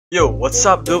Yo, what's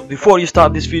up dude? Before you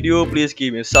start this video, please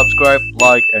give me a subscribe,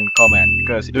 like, and comment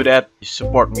because you do that, you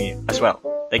support me as well.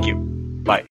 Thank you.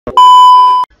 Bye.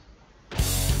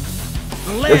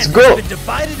 Let's go.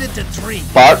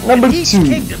 Part number 2.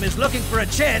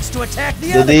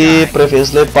 Jadi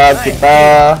previously part kita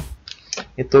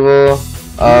itu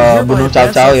bunuh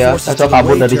Cao ya. Cao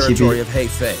kabur dari Cibi.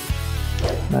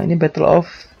 Nah ini Battle of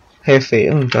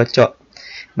Hefe, cocok.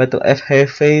 Battle of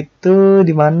Hefe itu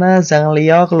dimana Zhang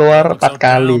Liao keluar 4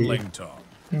 kali.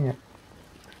 Ya.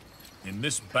 In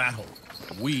this battle,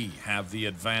 we have the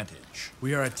advantage.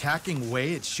 We are attacking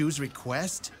Wei at Shu's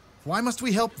request? Why must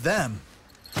we help them?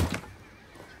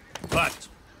 But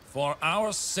for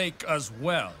our sake as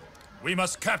well, we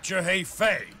must capture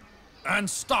Heifei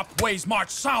and stop Wei's march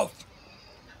south.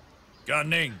 Gan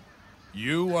Ning,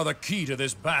 you are the key to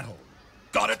this battle.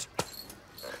 Got it?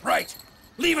 Right.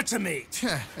 Leave it to me.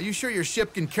 Are you sure your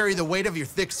ship can carry the weight of your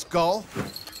thick skull?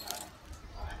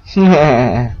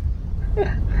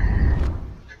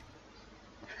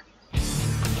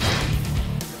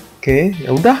 Oke,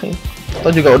 ya udah. Kita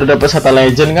juga udah dapet Sata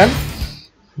Legend kan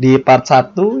di part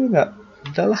 1, enggak?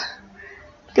 Udahlah.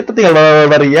 Kita tinggal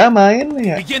Maria main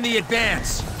ya.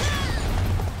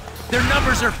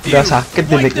 Udah sakit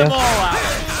dindiknya.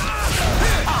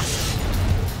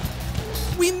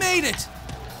 We made it.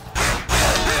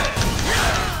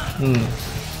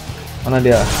 Mana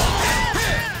dia?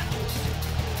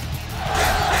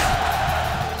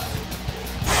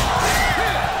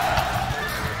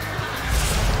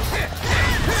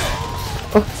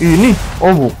 Oh ini, oh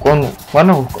bukan,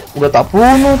 mana? Udah tak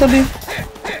punya tadi,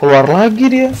 keluar lagi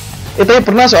dia. Itu ya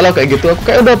pernah soalnya kayak gitu.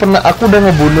 Aku udah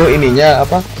ngebunuh ininya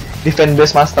apa? Defense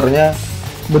base masternya.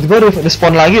 Tiba-tiba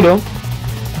respawn lagi dong.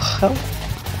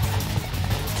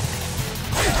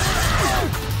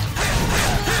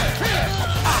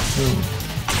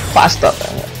 Faster.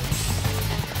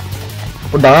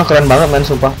 Pedangnya keren banget men,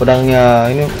 sumpah. Pedangnya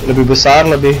ini lebih besar,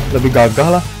 lebih gagah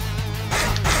lah.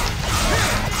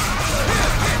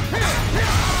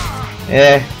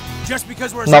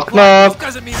 Knock knock.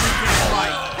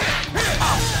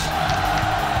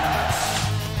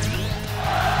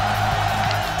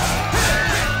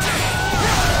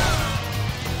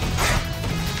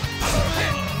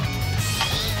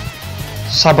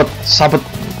 Sabet.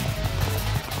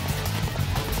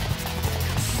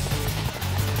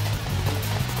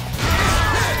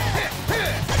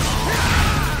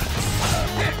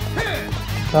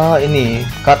 Ini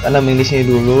cut enemy di sini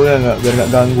dulu ya, biar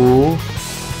nggak ganggu.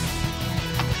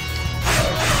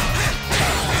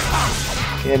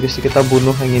 Oke, habis itu kita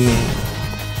bunuh yang ini.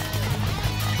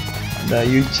 Ada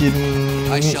Eugene.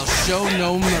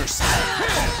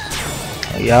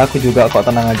 Ya, aku juga kok,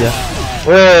 tenang aja.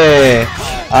 Weh,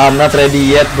 I'm not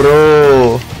ready yet,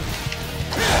 bro.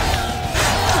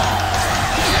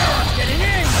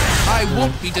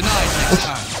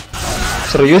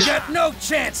 Serius?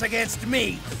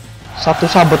 Satu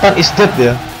sabetan is dead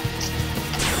ya.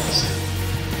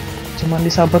 Cuman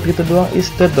disabet gitu doang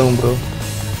is dead dong, bro.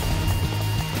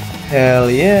 Hell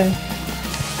yeah.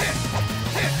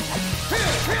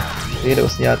 Ini ada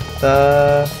senjata.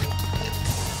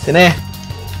 Sini.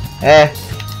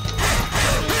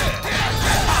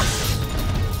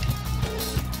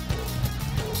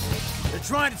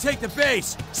 Trying to take the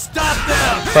base. Stop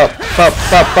them.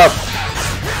 Pop.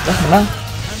 Menang.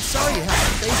 I'm sorry you have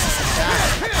to face this attack.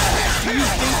 Do you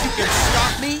think you can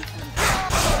stop me?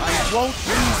 I won't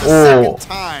lose a second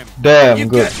time. Damn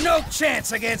You've good. got no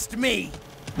chance against me.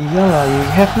 Iyalah, you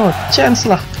have no chance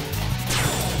lah.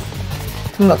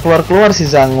 Nggak keluar si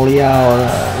Zhang Liao.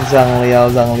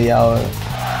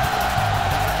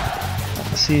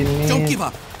 Sini. Don't give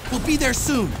up. We'll be there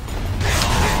soon.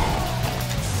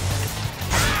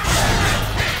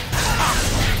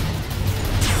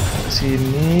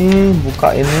 Sini,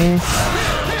 buka ini.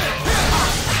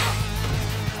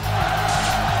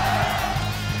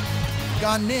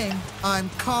 Gan Ning, I'm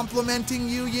complimenting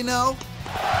you, you know?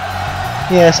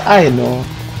 Yes, I know.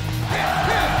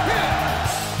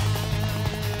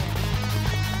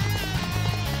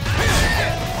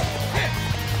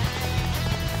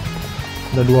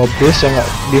 Ada 2 base yang nggak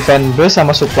defend base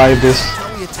sama supply base.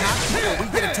 Shall we attack or we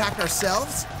get attacked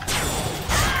ourselves?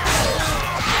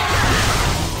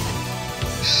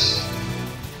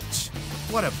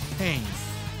 What a pain.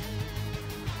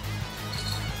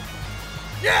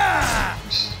 Yeah!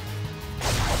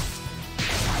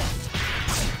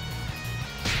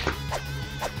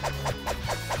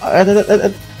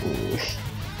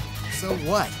 So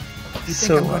what? You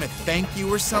think I'm going to thank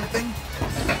you or something?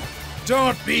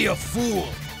 Don't be a fool.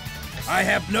 I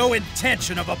have no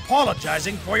intention of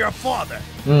apologizing for your father.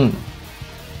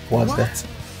 What the?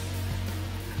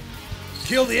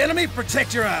 Kill the enemy,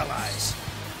 protect your allies.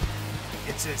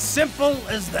 It's as simple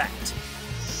as that.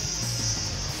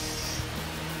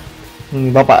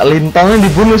 Bapak Ling Tong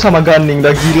dibunuh sama Gan Ning,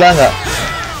 udah gila nggak?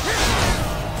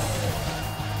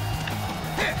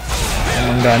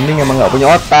 Emang Gan Ning emang nggak punya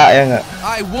otak ya nggak?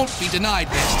 I won't be denied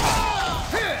next time.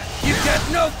 You've got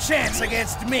no chance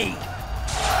against me.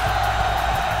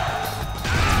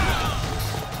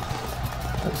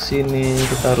 Sini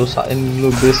kita rusakin dulu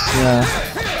base-nya.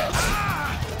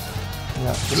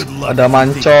 Ya, ada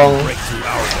mancong.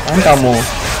 Kan kamu.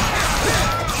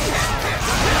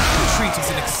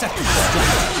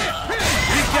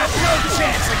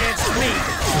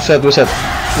 Buset,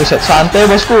 santai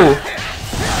bosku.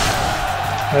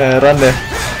 Heran deh.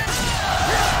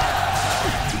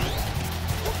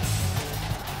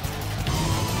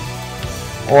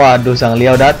 Waduh, Sang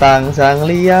Liao datang.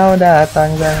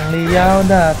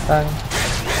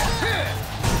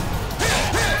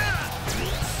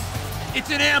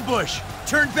 It's an ambush.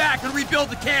 Turn back and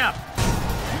rebuild the camp.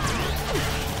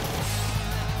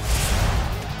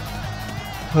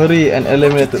 Hurry and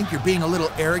eliminate it. Think you're being a little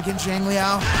arrogant, Zhang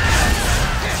Liao?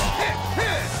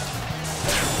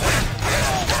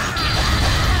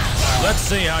 Let's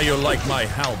see how you like my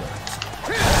helmet.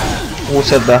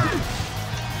 Buset dah.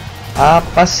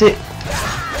 Apa sih?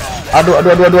 Aduh.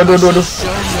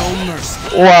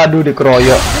 Waduh,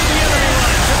 dikeroyok.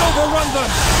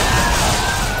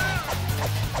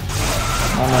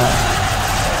 Mana?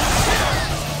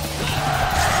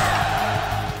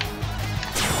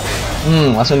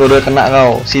 Langsung dua-dua kena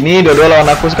kau. Sini dua-dua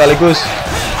lawan aku sekaligus.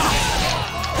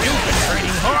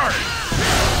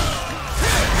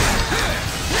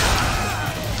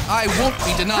 I won't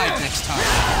be denied next time.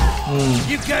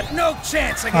 You've got no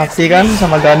chance against Mati kan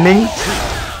sama Gan Ning.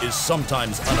 Is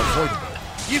sometimes unavoidable.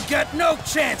 You've got no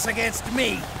chance against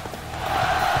me.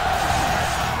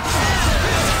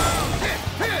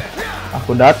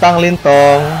 Aku datang Ling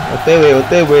Tong.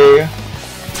 OTW.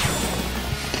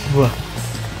 Wah.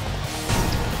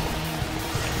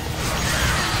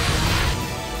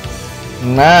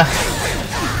 Nah.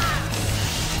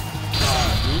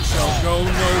 You shall go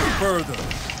no further.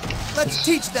 Let's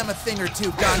teach them a thing or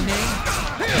two, Gan Ning.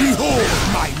 Behold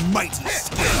my mighty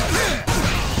skill.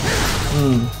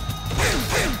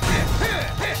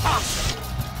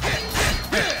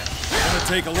 Gonna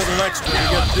take a little extra to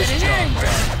get this job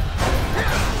done.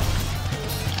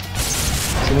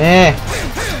 Sini.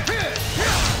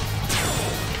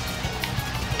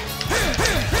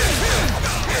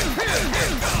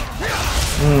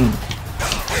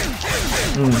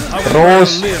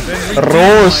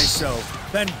 Terus.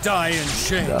 Then die in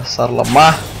shame. Dasar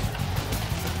lemah.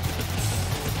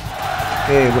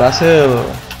 Oke, berhasil.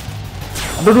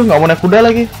 Aduh, nggak mau naik kuda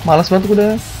lagi. Malas banget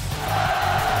kuda.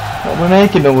 Nggak mau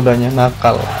naikin dong kudanya,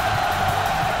 nakal.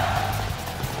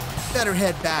 Better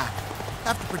head back.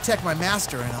 Have to protect my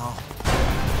master and all.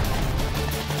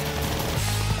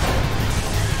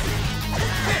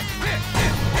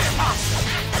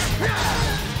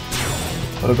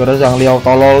 Gara-gara Zhang Liao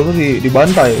tolol tuh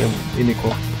dibantai ini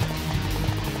kok.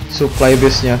 Supply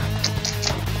base-nya.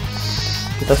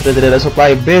 Kita sudah tidak ada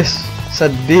supply base.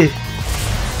 Sedih.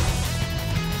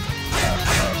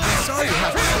 Sorry you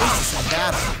have to face this in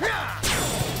battle.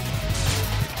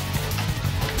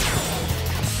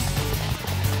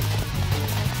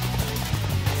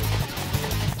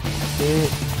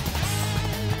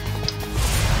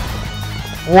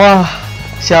 Wah,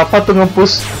 siapa tuh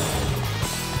nge-push?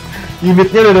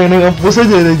 Unitnya udah nge-push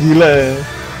aja, udah gila.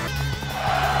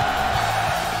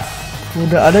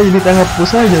 Udah ada unit yang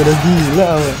nge-push aja, udah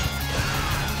gila.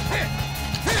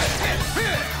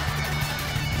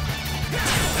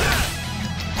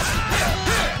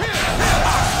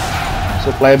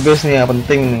 Supply base nih ya,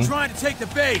 penting nih.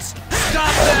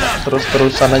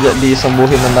 Terus-terusan aja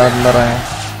disembuhin tentara-tentaranya.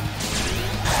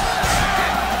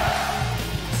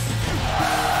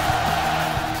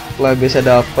 Supply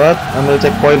base-nya dapat, ambil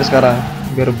checkpoint sekarang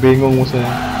biar bingung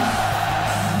musuhnya.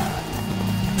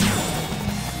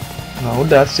 Nah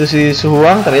udah, si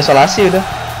Huang terisolasi udah.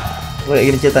 Kayak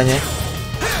gini ceritanya.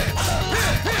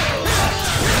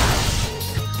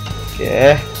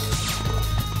 Oke.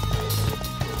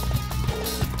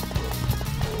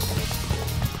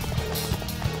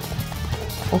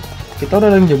 Oh, kita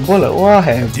udah ada yang jebol lah. Wah,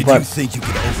 hebat.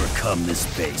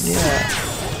 Iya.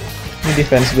 Ini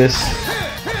defense base.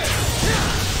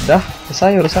 Udah,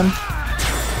 selesai urusan.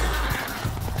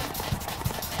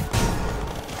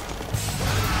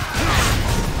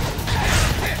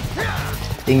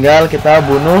 Tinggal kita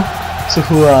bunuh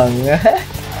Huang.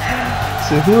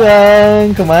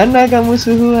 Huang, kemana kamu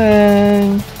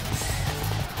Huang?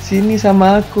 Sini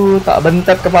sama aku, tak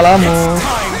bentet kepalamu.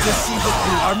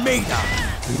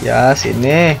 Iya,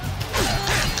 sini.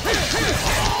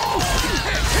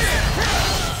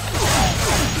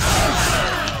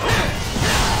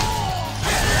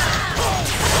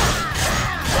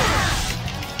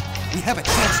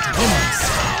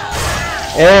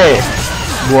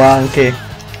 Buang ke.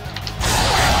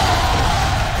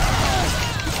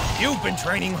 You've been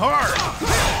training hard.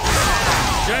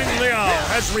 Zhang Liao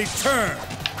has returned.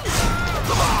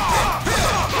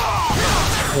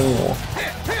 Oh.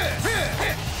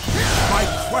 My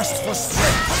quest for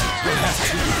strength will have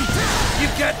to end. You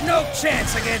got no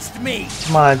chance against me.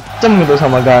 Macem gitu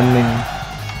sama Gan Ning.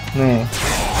 Nih.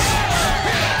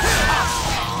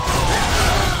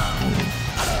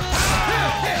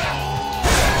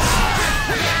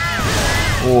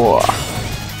 Wah.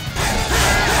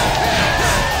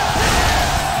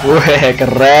 Wih,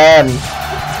 keren.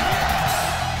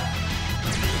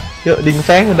 Yuk, Ding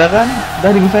Feng, udah kan?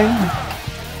 Udah Ding Feng.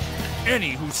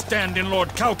 Any who stand in Lord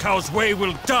Cao Cao's way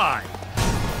will die.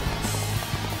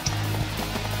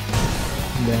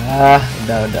 Udah.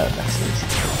 Sini.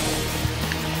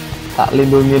 Tak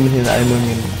lindungin.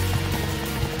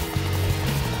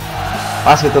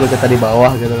 Pas gitu loh, kita di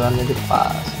bawah gitu kan, jadi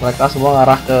pas. Mereka semua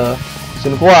ngarah ke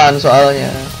Sun Quan soalnya.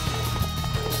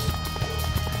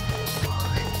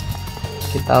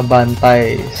 Kita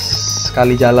bantai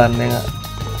sekali jalan ya nggak?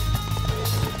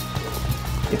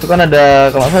 Itu kan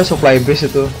ada, kalau nggak salah supply base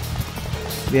itu.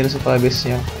 Dia ada supply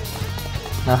base-nya.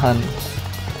 Nahan.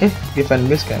 Defense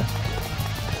base kan?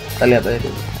 Kita lihat aja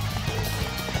dulu.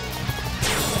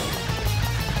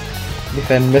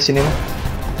 Defense base ini mah.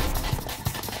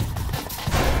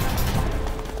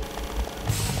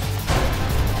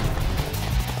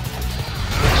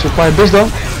 Supply base dong.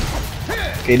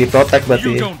 Oke, di protect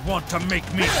berarti. You don't want to make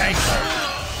me angry.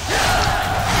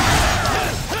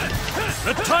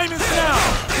 The time is now.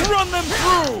 Run them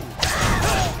through.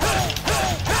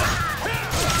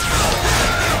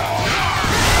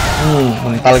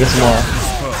 Mental ke semua.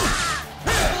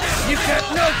 You got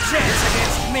no chance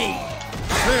against me.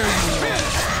 There you are.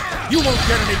 You won't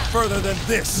get any further than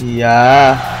this.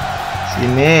 Iya.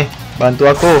 Sini, bantu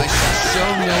aku.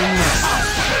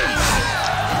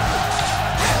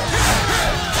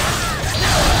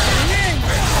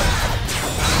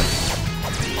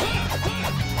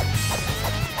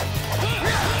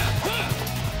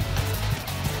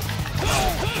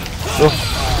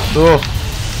 Tuh.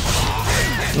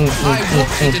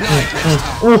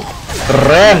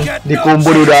 Keren,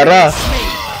 dikumpul di udara.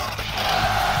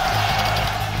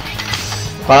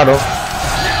 Parah dong.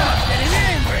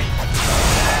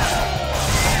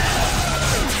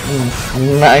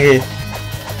 Enak lagi.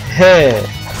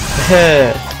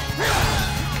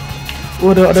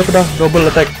 Ada pedang,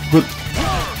 double attack, good.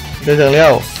 Udah Zhang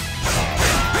Liao.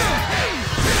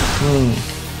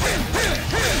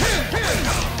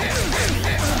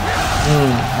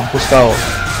 Mampus kau.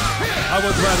 I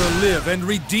would rather live and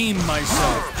redeem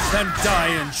myself than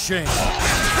die in shame.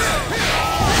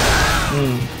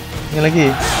 Ini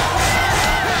lagi.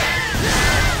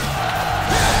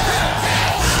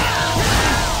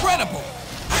 Incredible.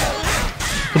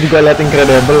 Aku juga lihat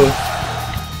incredible.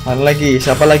 Mana lagi?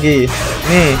 Siapa lagi?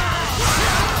 Nih.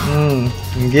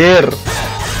 Minggir.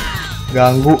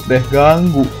 Ganggu.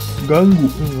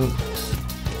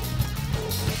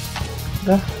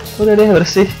 Udah deh,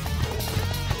 bersih.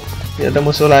 Tidak ada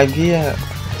musuh lagi ya.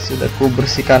 Sudah ku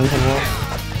bersihkan semua.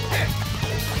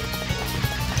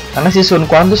 Karena si Sun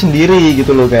Quan tuh sendiri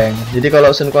gitu loh, geng. Jadi kalau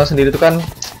Sun Quan sendiri itu kan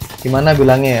gimana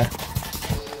bilangnya ya?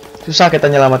 Susah kita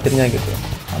nyelamatinnya gitu.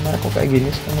 Kamera kok kayak gini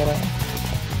sih kameranya.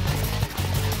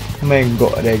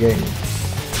 Menggok deh, geng.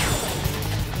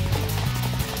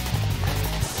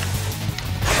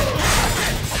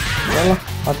 Yalah,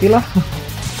 matilah.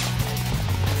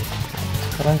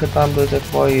 Sekarang kita ambil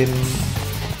checkpoint.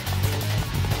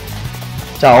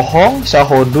 Cao Hong,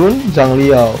 Xiaohodun, Zhang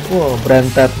Liao. Wow,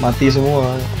 berentet, mati semua.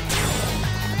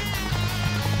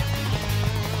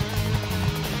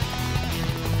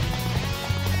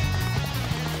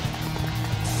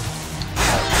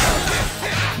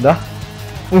 Dah.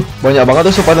 Banyak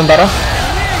banget tuh support tentara.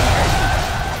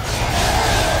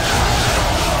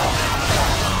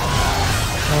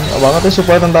 Banyak banget tuh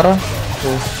support tentara.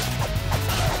 Tuh.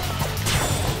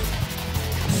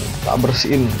 Tak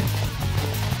bersihin.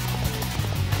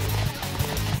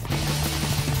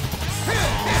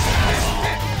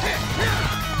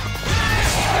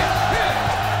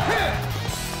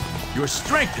 Your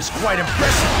strength is quite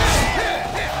impressive.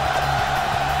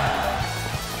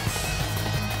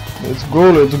 Let's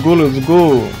go.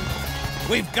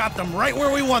 We've got them right where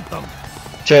we want them.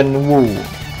 Chen Wu.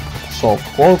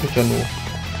 Sopo kucanu.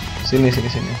 Sini.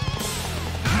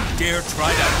 Dare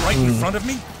try that right in front of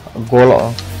me?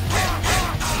 Golo.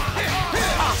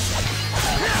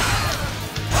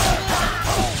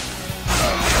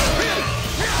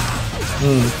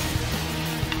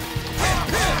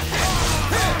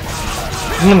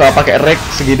 Ini nggak pakai rek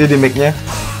segitu di mic-nya.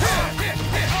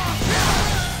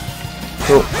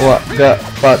 Tuh, wah, gak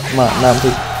 4, 6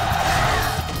 tuh.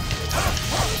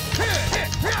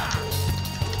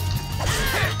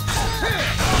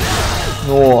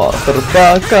 Wah,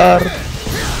 terbakar.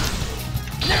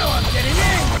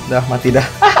 Dah mati dah.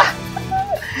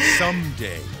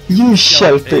 You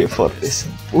shall pay for this.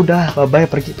 Udah, bye-bye,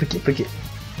 pergi.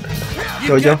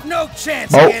 Jauh.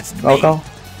 Bau, kau.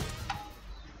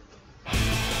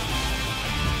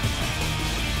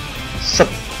 Set.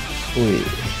 Wih.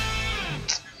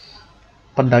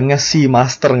 Pedangnya si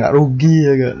master nggak rugi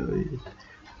ya gak?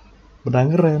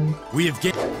 Pedang keren.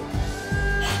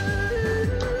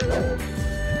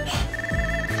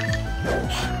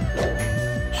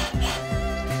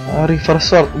 Reverse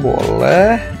sword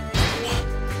boleh.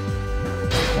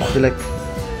 Nah, jelek.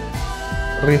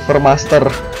 River Master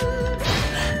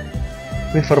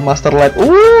light.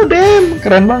 Damn,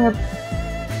 keren banget.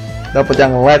 Dapat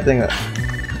yang light ya nggak?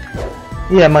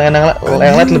 Iya, emang enak,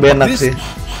 yang light lebih enak sih.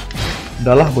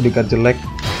 Udahlah, bodyguard jelek.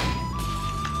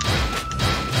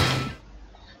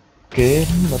 Oke,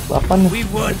 batu apa nih? We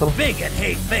won big at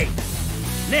Hexa.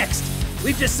 Next,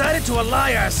 we've decided to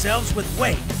ally ourselves with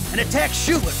Wei and attack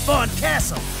Shu at Fawn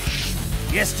Castle.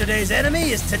 Yesterday's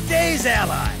enemy is today's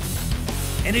ally.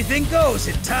 Anything goes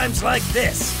at times like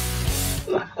this.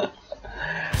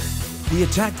 We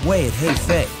attacked Wei at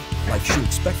Hexa, like Shu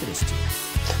expected us to.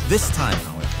 This time,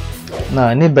 however.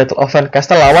 Nah, ini Battle of Fan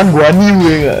Castle lawan Guan Yu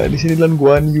ya nggak? Di sini lawan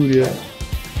Guan Yu dia.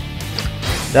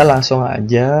 Udah langsung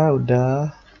aja,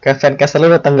 udah. Kayak Fan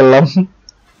Castle udah tenggelam.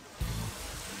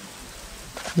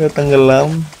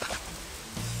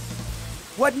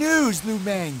 What news, Liu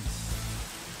Meng?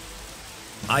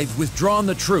 I've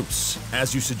withdrawn the troops,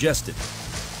 as you suggested.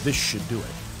 This should do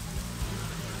it.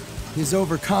 His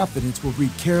overconfidence will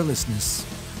breed carelessness.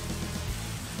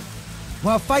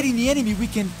 While fighting the enemy,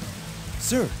 we can...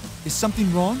 Sir, is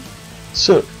something wrong?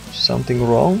 Sir, something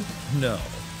wrong? No.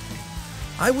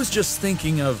 I was just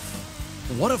thinking of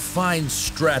what a fine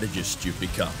strategist you've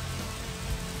become.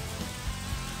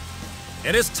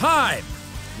 It is time!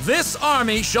 This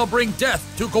army shall bring death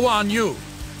to Guan Yu.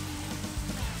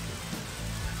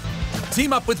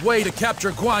 Team up with Wei to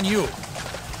capture Guan Yu.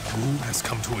 Wu has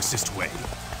come to assist Wei.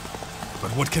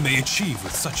 But what can they achieve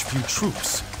with such few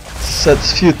troops?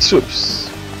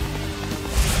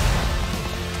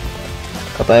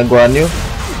 Katanya Guan Yu.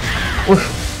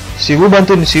 Si Wu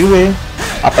bantuin si Wei.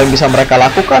 Apa yang bisa mereka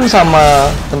lakukan sama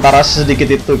tentara sedikit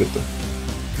itu gitu.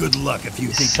 Good luck if you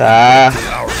think Bisa.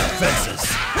 our defenses.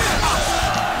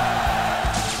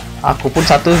 Aku pun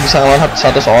bisa ngelawan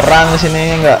 100 orang di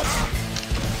sini enggak.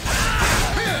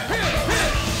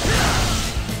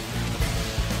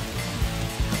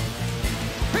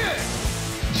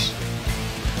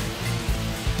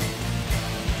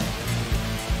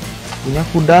 Punya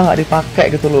kuda nggak dipakai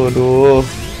gitu loh, duh.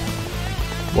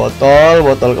 Botol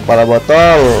kepala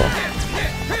botol.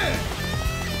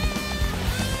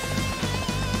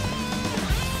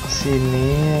 Sini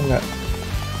enggak.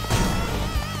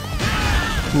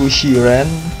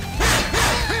 Bushiren.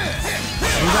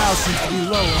 Morale seems to be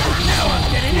low. Now I'm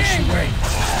getting angry.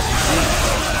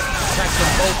 Attack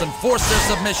them both and force their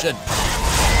submission.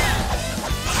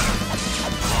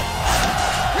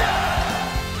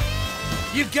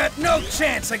 You've got no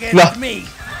chance against me.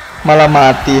 Malah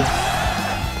mati.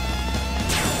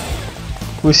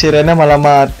 Bushirennya malah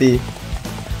mati.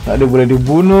 Nggak ada boleh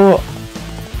dibunuh.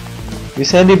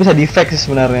 Dia bisa defect sih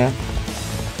sebenarnya.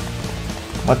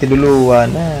 Mati duluan.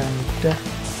 Nah, udah.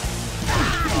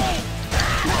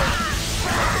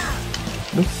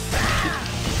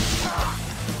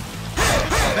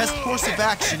 Best course of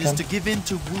action is to give in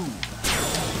to Wu.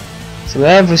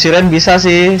 Sebenarnya Bushiren bisa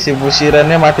sih. Si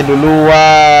Bushirennya mati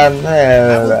duluan.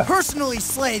 I will personally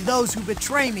slay those who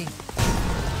betray me.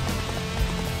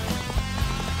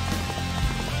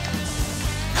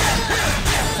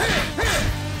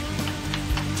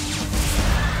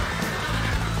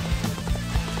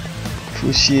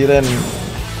 Bushiren.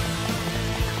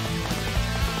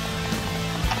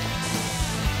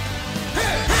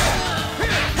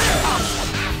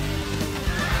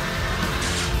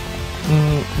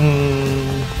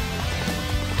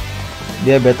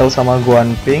 Dia battle sama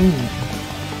Guan Ping.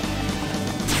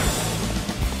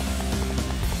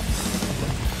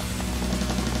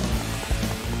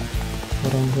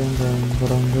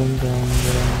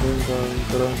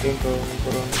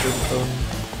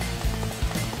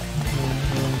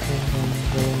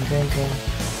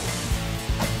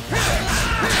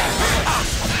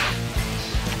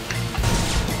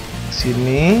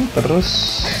 Sini terus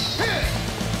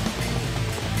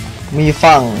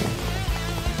Mifang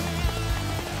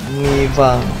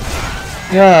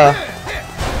ya,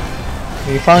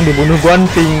 Mifang dibunuh Gan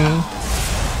Ning.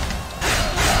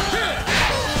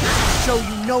 Show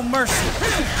you no mercy.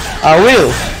 I will.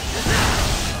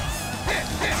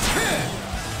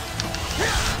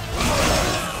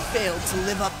 Failed to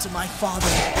live up to my father.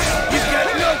 You've got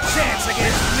no chance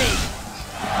against me.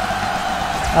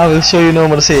 I will show you no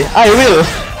mercy. I will.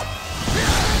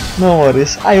 No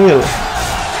worries, I will.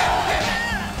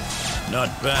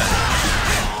 Not bad.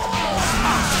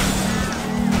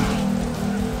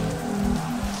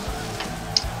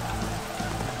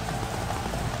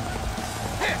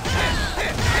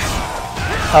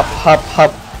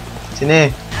 Hap.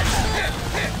 Sini.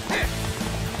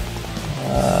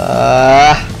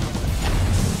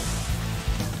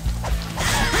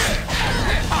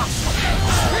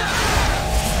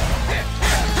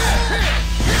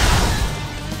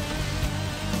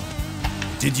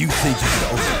 Did you think you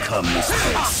could overcome this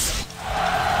place?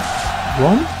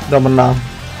 Belum, udah menang.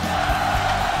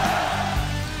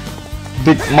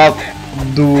 Big Mouth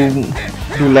do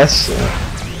less.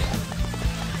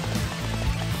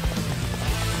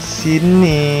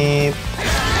 Sini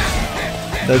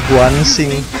ada Gan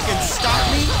Ning.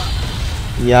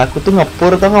 Ya aku tuh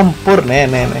ngepur nih.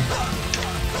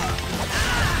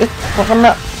 Kok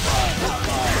kena?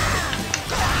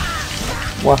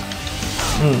 Wah.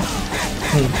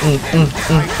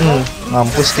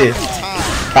 Mampus deh.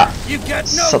 Tak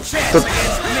setut.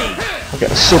 Oke,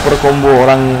 super combo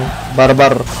orang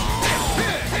barbar.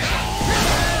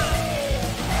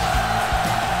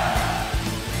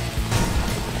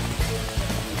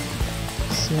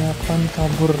 Siapa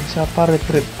kabur? Siapa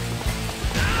retreat?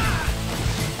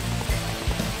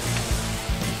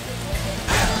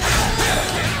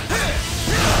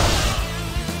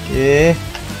 Oke,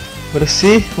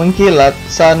 bersih, mengkilat,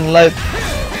 sunlight.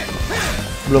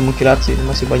 Belum mengkilat sih,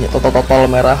 masih banyak total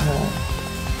merah.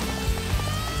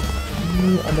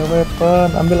 Ini ada weapon,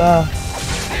 ambil ah.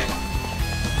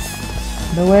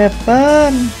 Ada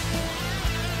weapon.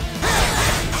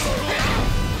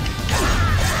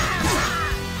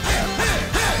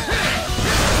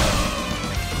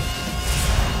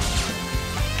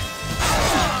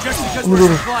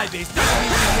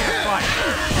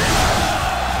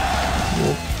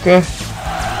 Oke,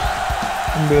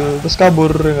 ambil terus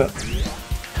kabur ya.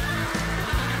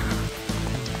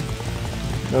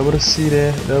 Udah bersih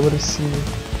deh, udah bersih.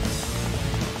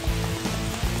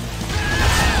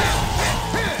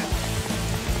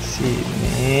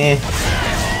 Sini.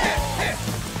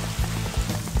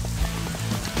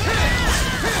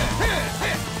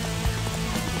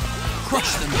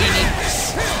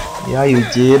 Ya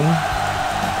Eugene.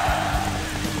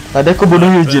 Tadi aku bunuh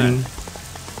Eugene.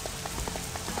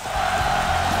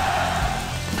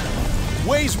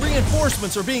 Wei's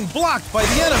reinforcements are being blocked by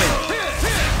the enemy.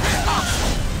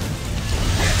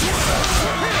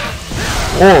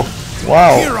 Oh,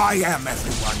 wow. Here I am,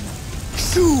 everyone.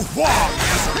 Huang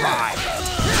has arrived.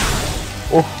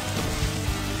 Oh.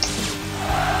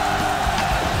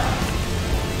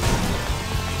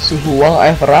 Huang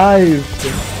I've arrived.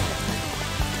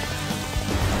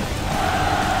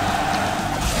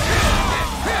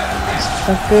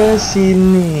 Kita ke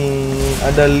sini.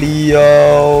 Ada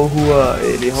Liao Hua.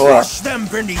 Liao Hua. Crush them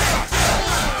beneath us.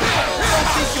 I don't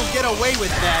think you'll get away with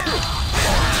that.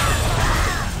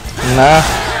 Nah.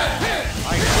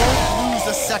 I won't lose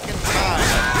a second time.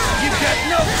 You've got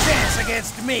no chance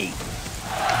against me.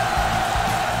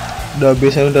 Udah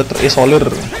biasanya udah terisolir.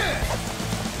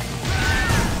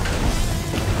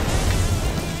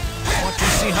 Want to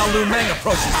see how Lu Meng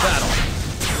approaches battle?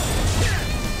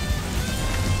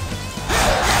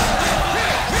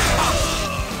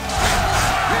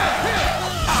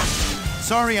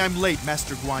 Sorry I'm late,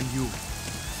 Master Guan Yu.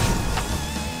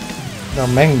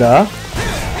 Udah Meng dah.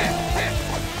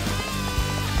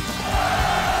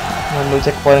 Ngambil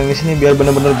checkpoint di sini biar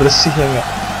benar-benar bersih ya enggak?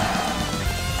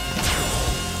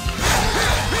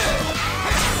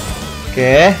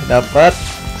 Oke, dapat.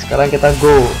 Sekarang kita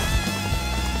go.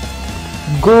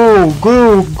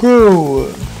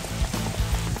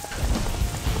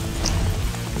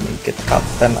 Dikit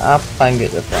kapten apa yang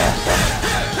kita telepon?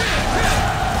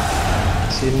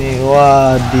 Sini,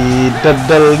 wah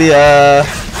didedel dia.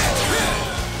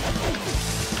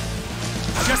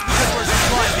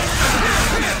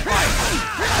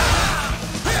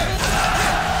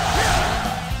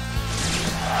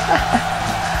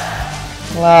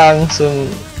 Langsung.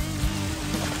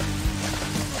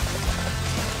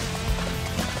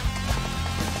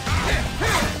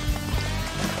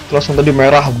 Langsung tadi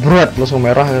merah, berat, langsung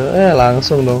merah,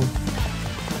 langsung dong.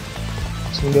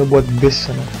 Langsung dia buat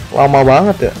base sana. Lama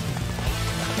banget ya.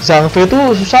 Zhang-Fei itu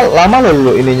susah, lama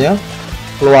loh ininya.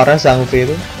 Keluarnya Zhang-Fei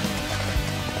itu.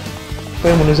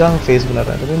 Apa yang menu Zhang-Fei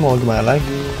sebenarnya, tapi mau gimana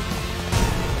lagi.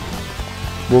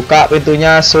 Buka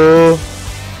pintunya, Su.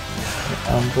 Ya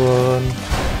ampun.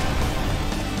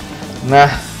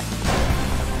 Nah.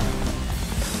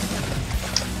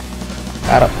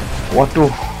 Karep.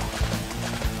 Waduh.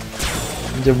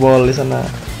 Jebol di sana.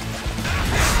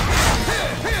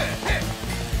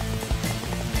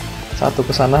 Satu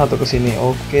ke sana, satu ke sini.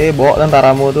 Oke, bawa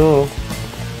tentaramu tuh.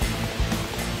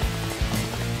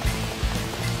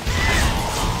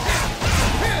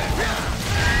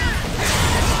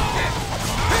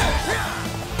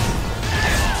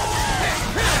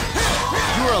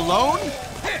 You're alone?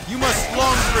 You must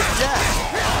long for death.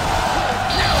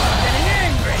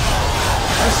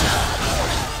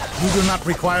 You do not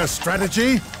require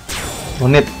strategy?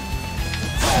 Menit.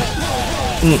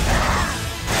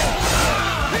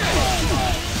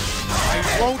 I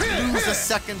won't lose a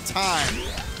second time.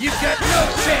 You've got no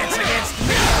chance against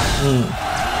me.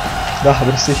 Dah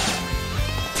bersih.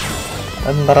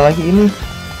 Dan bentar lagi ini.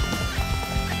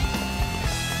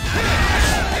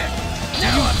 Do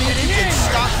you think you can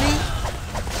stop me?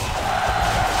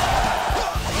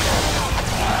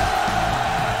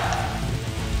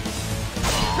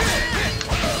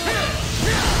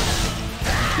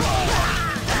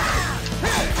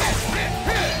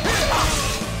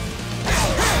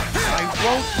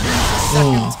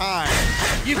 Second time.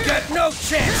 You've got no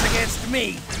chance against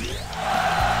me.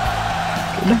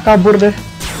 Udah kabur deh.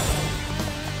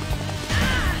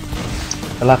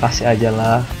 Lah kasih aja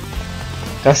lah.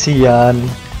 Kasihan.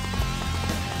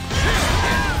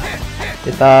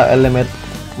 Kita elemen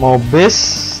mau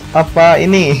base apa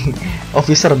ini?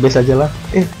 Officer base aja lah.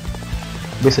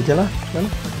 Base aja lah.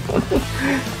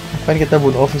 Kan kita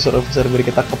bunuh officer biar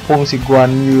kita kepung si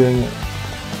Guan Yu yang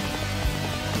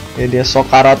ya dia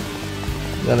sokarat.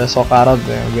 Ada sokarat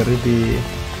ya, biar di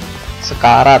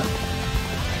sekarat.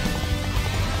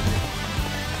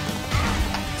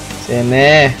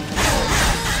 Sini.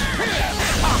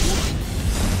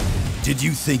 Did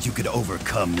you think you could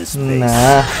overcome this face?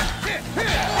 Nah.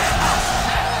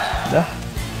 Dah.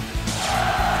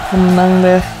 Menang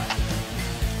deh.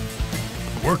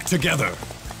 Work together.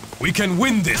 We can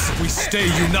win this if we stay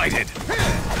united.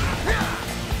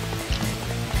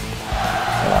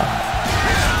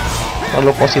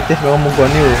 Terlalu positif kamu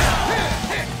Guan Yu.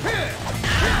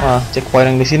 Wah, checkpoint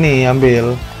yang di sini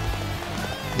ambil.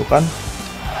 Bukan?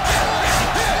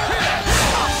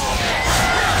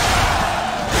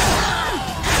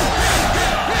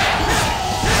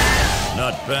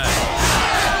 Not bad.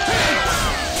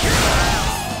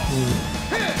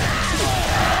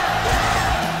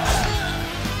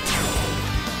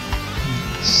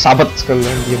 Sabet sekali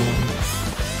diam.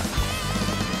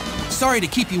 Sorry to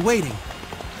keep you waiting.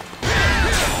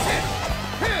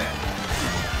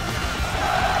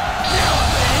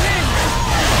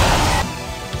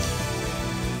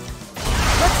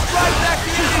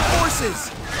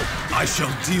 I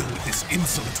shall deal with this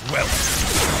insolent wealth.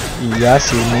 Iya,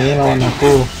 sini lawan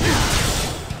aku.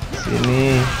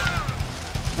 Sini.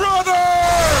 Brother!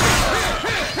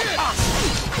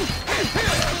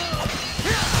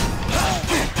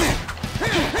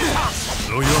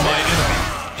 Though you're my enemy,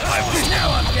 I was Now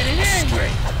I'm getting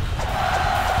angry.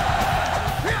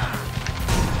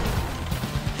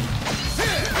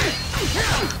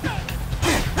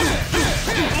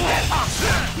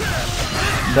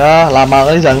 Udah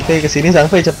lama kali Zhang-Fei kesini.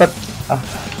 Zhang-Fei cepet.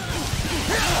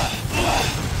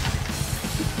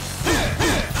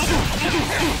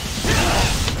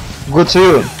 Good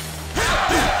Su.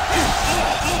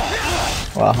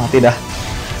 Wah, mati dah.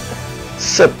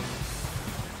 Set.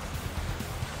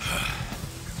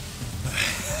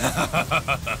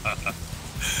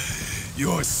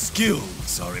 Your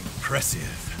skills are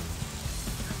impressive.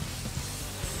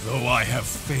 Though I have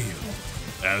failed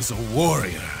as a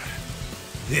warrior,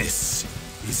 this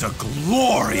is a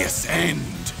glorious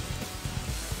end.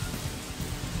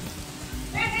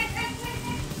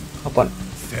 Kapan?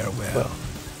 Farewell,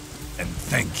 and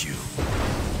thank you.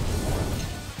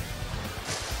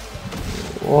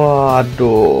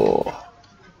 Waduh.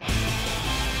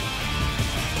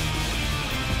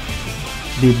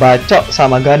 Dibacok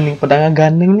sama Gan Ning. Pedangnya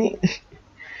Gan Ning nih.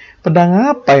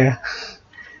 Pedang apa ya?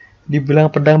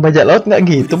 Dibilang pedang bajak laut nggak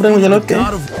gitu, pedang bajak laut kayak.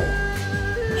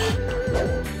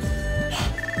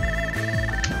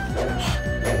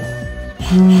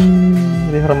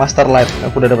 Ini remaster light.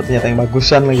 Aku udah dapat senjata yang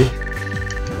bagusan lagi.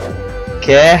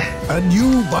 Oke. And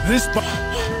you, but this